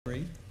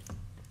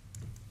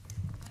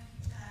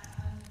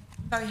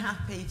Very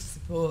happy to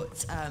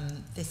support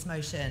this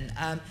motion.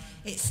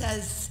 It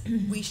says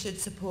we should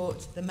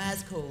support the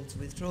Mayor's call to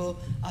withdraw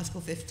Article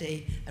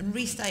 50 and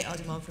restate our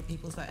demand for a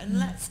people's vote. And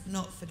let's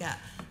not forget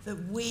that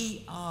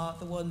we are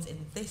the ones in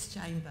this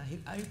chamber who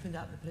opened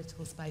up the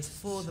political space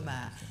for the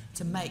Mayor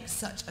to make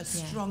such a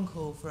strong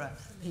call for a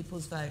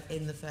people's vote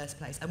in the first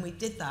place. And we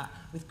did that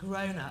with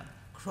grown-up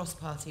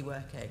cross-party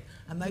working.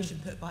 A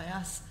motion put by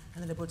us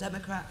and the Liberal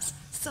Democrats,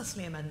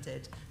 subtly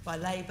amended by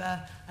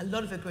Labour, a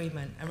lot of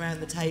agreement around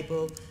the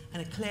table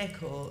and a clear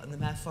call, and the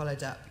Mayor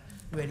followed up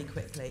really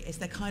quickly. It's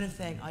the kind of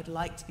thing I'd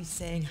like to be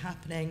seeing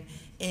happening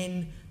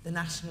in the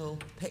national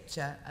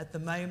picture at the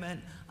moment.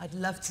 I'd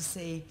love to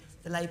see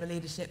the Labour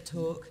leadership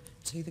talk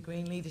to the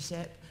Green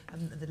leadership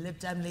and the Lib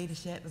Dem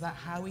leadership about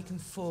how we can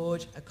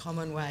forge a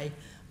common way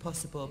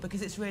possible,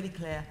 because it's really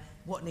clear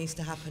what needs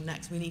to happen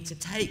next. We need to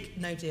take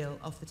no deal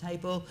off the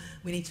table,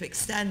 we need to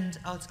extend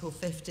Article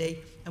 50,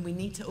 and we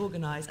need to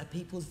organise a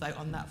people's vote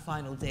on that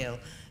final deal,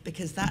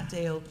 because that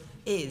deal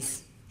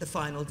is the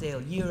final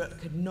deal.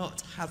 Europe could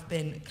not have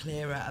been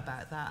clearer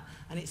about that,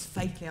 and it's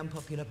fatally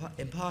unpopular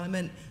in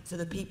Parliament, so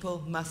the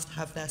people must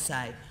have their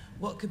say.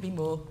 What could be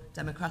more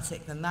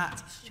democratic than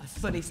that? I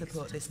fully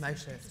support this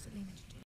motion.